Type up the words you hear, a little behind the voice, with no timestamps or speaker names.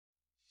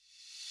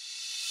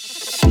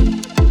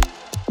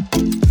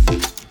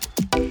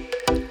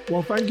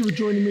Well, thank you for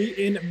joining me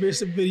in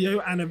this video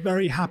and a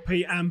very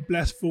happy and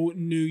blissful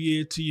new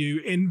year to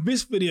you. In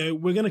this video,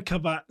 we're going to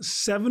cover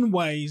 7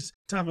 ways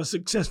to have a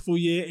successful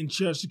year in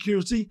church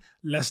security.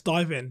 Let's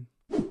dive in.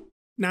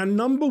 Now,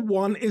 number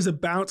 1 is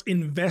about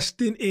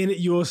investing in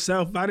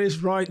yourself. That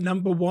is right.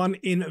 Number 1,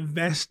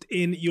 invest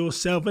in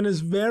yourself. And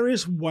there's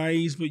various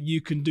ways that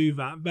you can do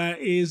that. There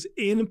is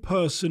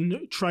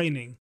in-person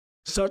training,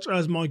 such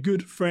as my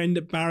good friend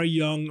Barry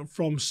Young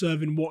from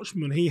Serving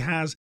Watchmen. He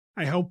has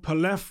a whole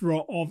plethora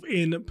of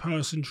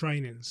in-person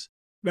trainings.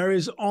 There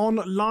is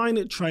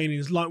online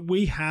trainings like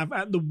we have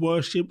at the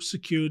Worship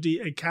Security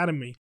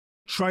Academy.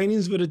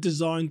 Trainings that are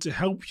designed to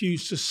help you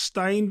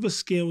sustain the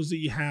skills that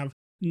you have,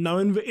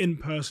 knowing that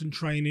in-person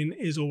training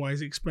is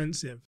always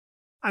expensive.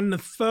 And the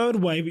third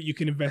way that you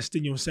can invest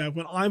in yourself,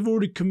 and I've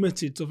already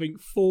committed to I think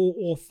 4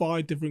 or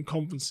 5 different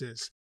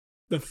conferences.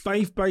 The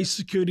Faith-Based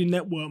Security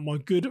Network, my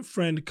good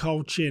friend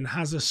Carl Chin,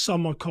 has a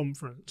summer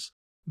conference.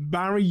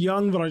 Barry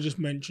Young, that I just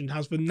mentioned,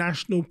 has the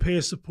National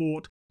Peer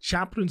Support,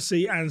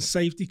 Chaplaincy and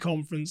Safety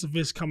Conference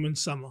this coming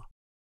summer.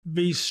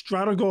 The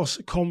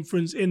Strategos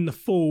Conference in the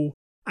fall,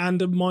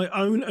 and my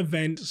own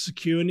event,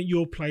 Securing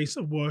Your Place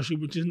of Worship,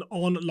 which is an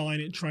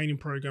online training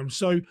program.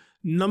 So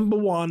number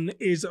 1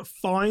 is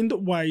find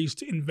ways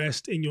to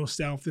invest in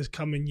yourself this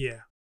coming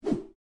year.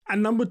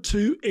 And number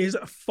 2 is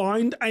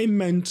find a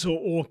mentor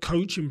or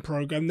coaching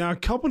program. Now, a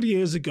couple of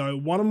years ago,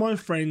 one of my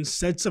friends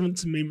said something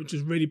to me which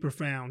was really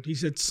profound. He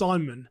said,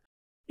 Simon,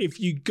 if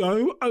you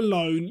go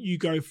alone, you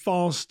go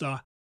faster.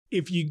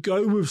 If you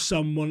go with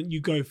someone, you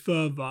go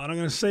further. And I'm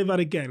going to say that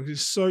again because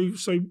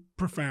it's so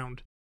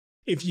profound.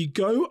 If you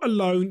go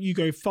alone, you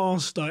go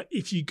faster.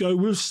 If you go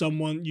with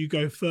someone, you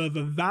go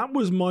further. That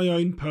was my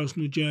own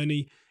personal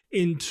journey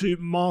into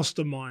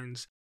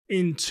masterminds,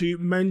 into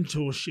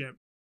mentorship,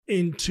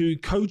 into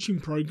coaching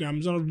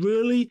programs. And I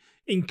really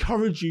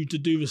encourage you to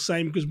do the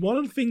same, because one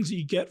of the things that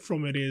you get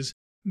from it is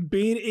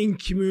being in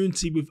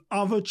community with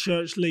other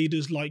church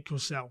leaders like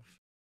yourself.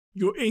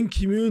 You're in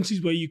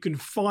communities where you can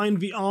find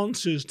the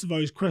answers to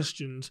those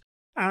questions.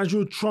 As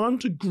you're trying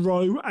to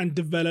grow and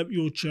develop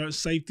your church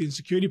safety and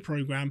security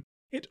program,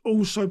 it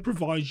also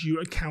provides you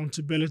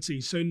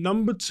accountability. So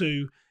number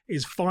 2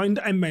 is find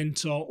a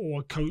mentor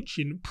or a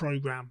coaching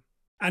program.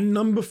 And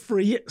number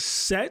 3,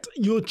 set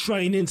your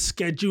training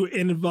schedule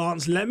in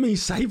advance. Let me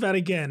say that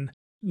again.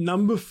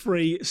 Number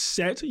 3,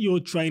 set your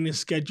training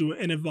schedule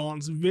in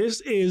advance. This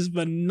is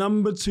the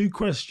number 2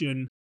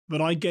 question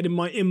that I get in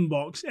my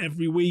inbox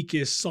every week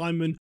is,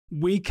 Simon,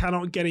 we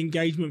cannot get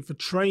engagement for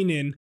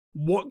training.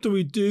 What do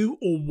we do,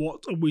 or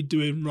what are we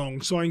doing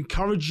wrong? So I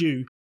encourage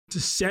you to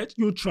set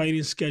your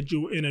training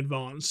schedule in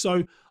advance.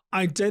 So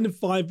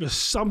identify the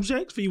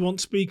subject that you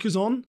want speakers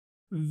on,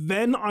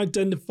 then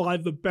identify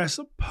the best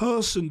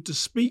person to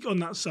speak on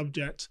that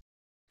subject,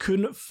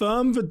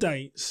 confirm the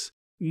dates,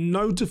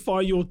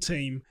 notify your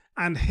team,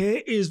 and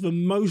here is the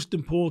most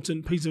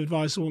important piece of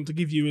advice I want to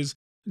give you is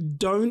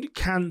don't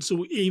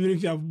cancel even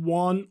if you have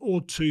 1 or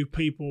 2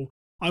 people.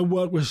 I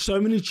work with so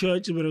many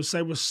churches where they'll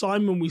say, well,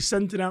 Simon, we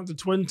sent it out to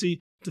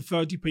 20 to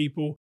 30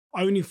 people.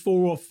 Only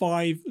 4 or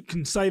 5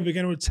 can say they're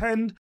going to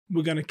attend.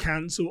 We're going to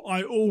cancel.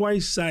 I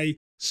always say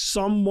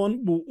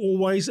someone will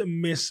always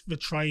miss the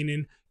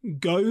training.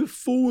 Go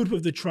forward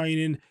with the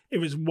training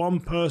if it's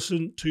 1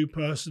 person, 2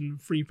 person,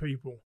 3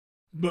 people.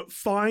 But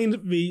find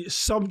the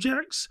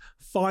subjects,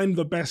 find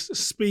the best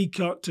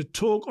speaker to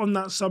talk on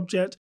that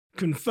subject,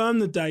 confirm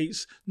the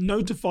dates,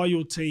 notify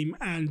your team,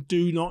 and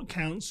do not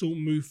cancel,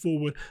 move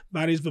forward.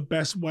 That is the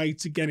best way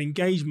to get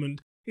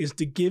engagement, is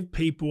to give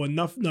people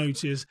enough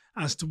notice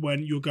as to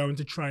when you're going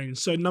to train.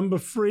 So number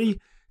 3,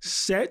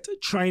 set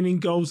training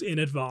goals in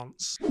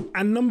advance.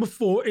 And number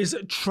 4 is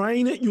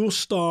train your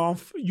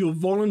staff, your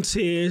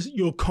volunteers,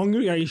 your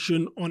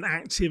congregation on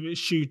active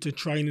shooter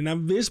training. Now,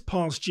 this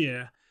past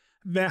year,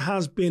 there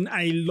has been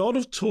a lot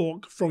of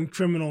talk from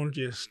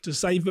criminologists to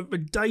say that the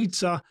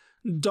data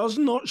does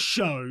not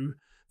show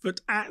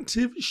that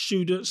active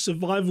shooter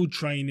survival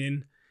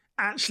training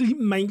actually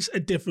makes a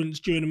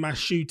difference during a mass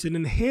shooting.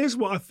 And here's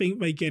what I think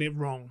they get it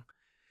wrong,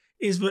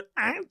 is that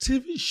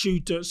active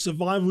shooter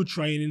survival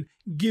training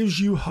gives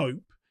you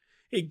hope.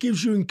 It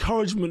gives you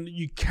encouragement that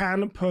you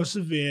can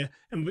persevere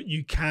and that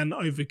you can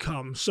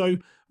overcome. So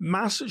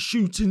mass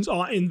shootings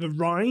are in the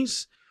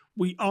rise.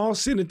 We are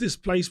seeing a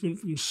displacement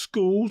from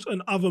schools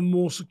and other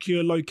more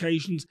secure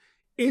locations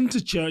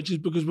into churches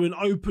because we're an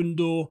open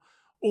door.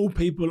 All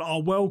people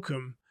are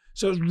welcome.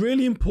 So it's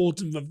really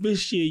important that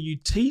this year you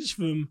teach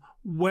them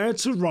where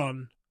to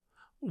run,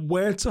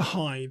 where to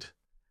hide,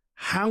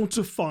 how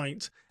to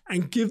fight,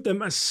 and give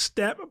them a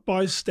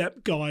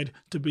step-by-step guide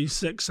to be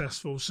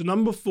successful. So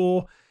number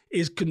 4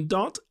 is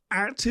conduct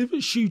active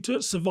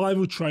shooter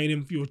survival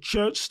training for your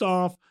church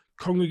staff,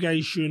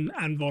 congregation,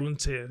 and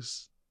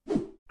volunteers.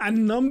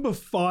 And number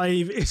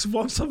 5 is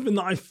something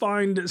that I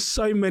find at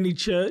so many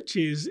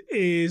churches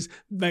is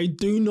they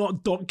do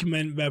not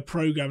document their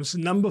programs. So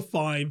number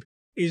 5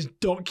 is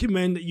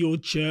document your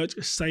church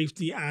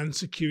safety and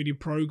security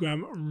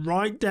program.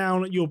 Write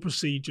down your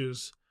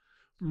procedures.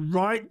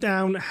 Write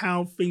down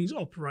how things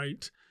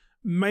operate.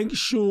 make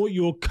sure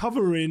you're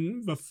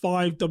covering the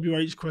 5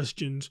 WH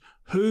questions: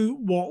 who,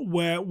 what,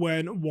 where,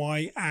 when,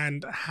 why,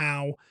 and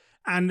how.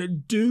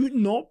 And do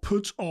not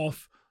put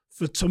off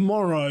for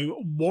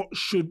tomorrow what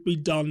should be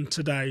done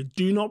today.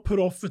 Do not put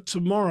off for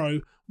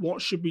tomorrow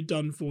what should be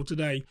done for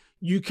today.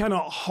 You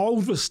cannot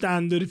hold the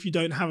standard if you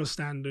don't have a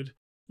standard.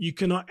 You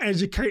cannot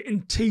educate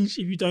and teach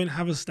if you don't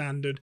have a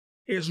standard.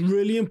 It's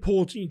really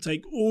important you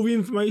take all the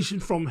information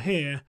from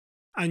here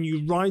and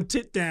you write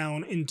it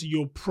down into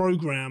your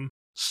program.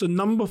 So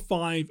number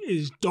 5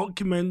 is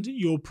document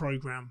your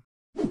program.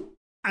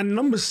 And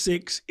number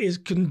 6 is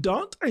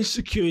conduct a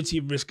security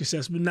risk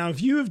assessment. Now,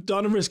 if you have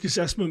done a risk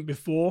assessment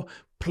before,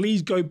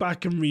 please go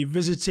back and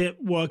revisit it,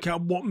 work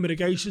out what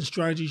mitigation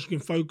strategies you can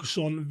focus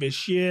on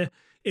this year.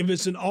 If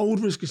it's an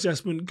old risk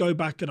assessment, go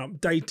back and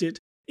update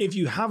it. If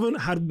you haven't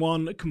had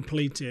one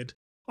completed,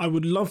 I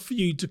would love for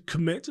you to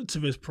commit to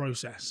this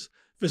process.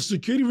 The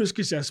security risk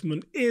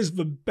assessment is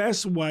the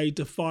best way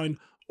to find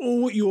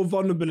all your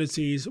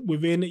vulnerabilities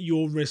within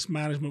your risk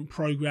management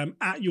program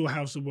at your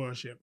house of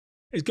worship.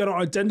 It's going to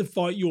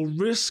identify your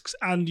risks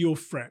and your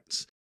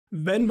threats.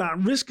 Then that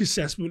risk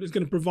assessment is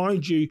going to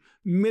provide you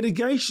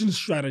mitigation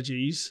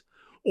strategies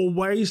or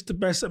ways to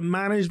best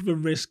manage the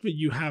risk that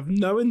you have,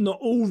 knowing that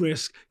all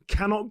risk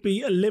cannot be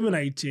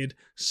eliminated.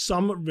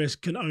 Some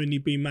risk can only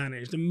be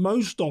managed. And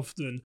most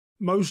often,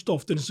 a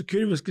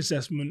security risk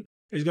assessment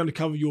is going to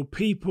cover your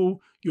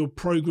people, your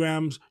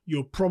programs,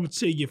 your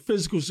property, your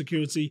physical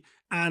security,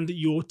 and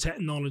your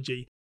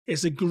technology.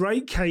 It's a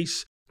great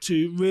case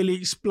to really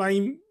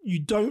explain you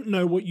don't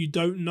know what you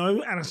don't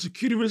know, and a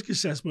security risk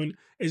assessment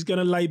is going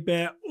to lay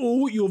bare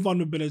all your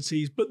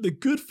vulnerabilities, but the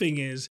good thing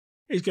is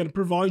it's going to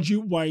provide you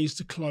ways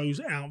to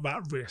close out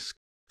that risk.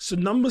 So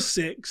number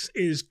 6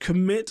 is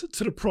commit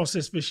to the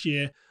process this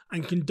year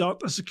and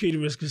conduct a security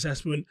risk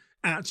assessment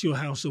at your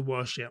house of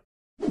worship.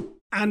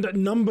 And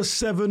number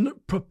 7,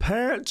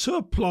 prepare to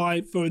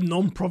apply for a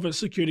non-profit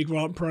security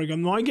grant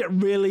program. Now, I get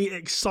really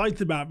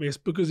excited about this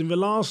because in the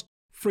last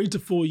 3 to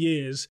 4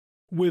 years,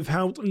 we've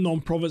helped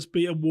non-profits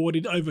be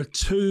awarded over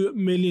 $2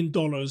 million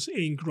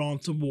in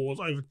grant awards,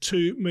 over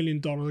 $2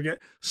 million. I get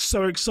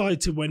so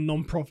excited when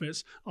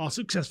non-profits are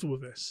successful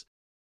with this.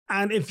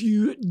 And if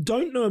you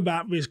don't know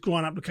about this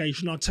grant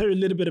application, I'll tell you a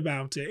little bit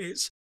about it.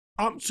 It's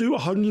up to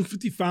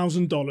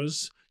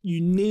 $150,000. You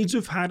need to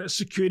have had a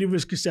security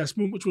risk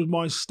assessment, which was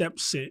my step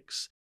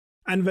 6.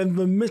 And then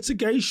the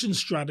mitigation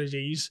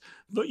strategies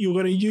that you're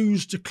going to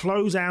use to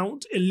close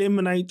out,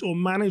 eliminate, or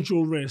manage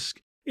your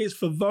risk. It's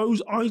for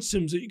those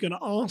items that you're going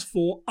to ask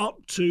for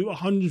up to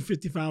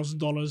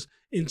 $150,000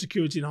 in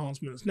security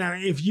enhancements. Now,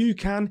 if you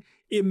can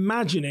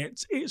imagine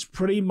it, it's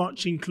pretty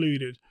much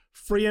included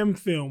 3M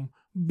film,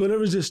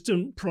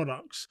 bullet-resistant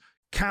products,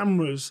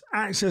 cameras,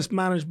 access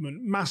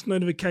management, mass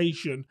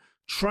notification,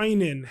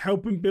 training,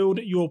 helping build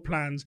your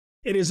plans.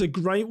 It is a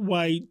great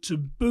way to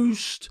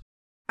boost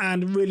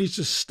and really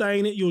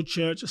sustain at your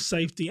church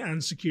safety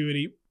and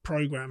security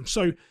program.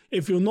 So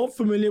if you're not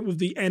familiar with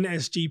the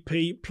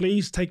NSGP,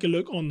 please take a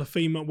look on the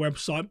FEMA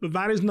website. But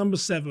that is number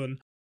 7,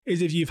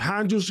 is if you've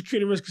had your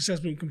security risk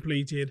assessment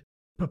completed,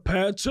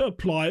 prepare to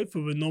apply for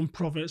the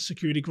non-profit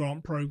security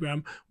grant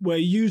program, where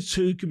you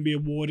too can be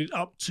awarded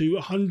up to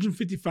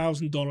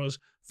 $150,000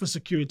 for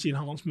security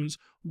enhancements.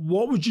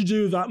 What would you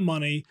do with that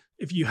money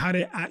if you had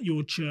it at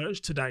your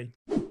church today?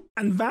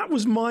 And that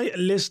was my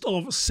list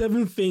of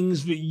 7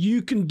 things that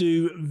you can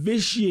do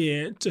this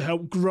year to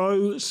help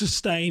grow,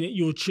 sustain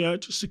your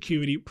church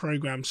security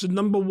program. So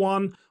number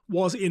 1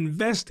 was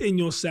invest in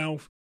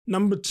yourself.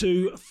 Number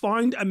 2,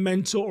 find a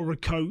mentor or a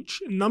coach.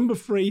 Number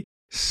 3,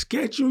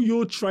 schedule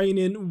your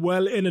training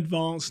well in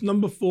advance.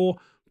 Number 4,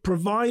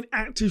 provide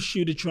active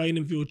shooter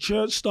training for your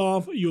church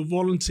staff, your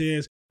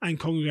volunteers, and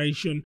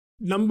congregation.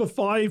 Number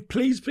 5,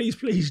 please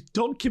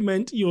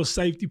document your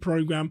safety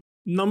program.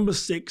 Number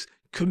 6,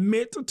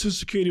 commit to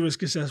security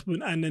risk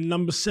assessment. And then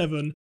number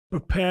 7,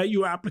 prepare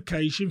your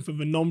application for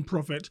the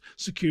non-profit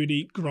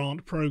security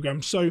grant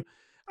program. So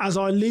as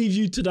I leave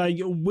you today,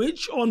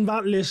 which on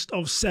that list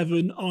of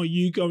 7 are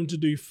you going to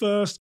do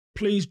first?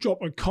 Please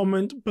drop a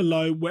comment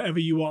below wherever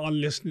you are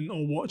listening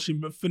or watching.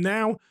 But for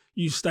now,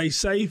 you stay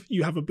safe,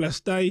 you have a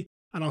blessed day,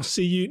 and I'll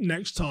see you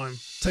next time.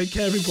 Take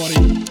care,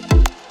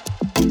 everybody.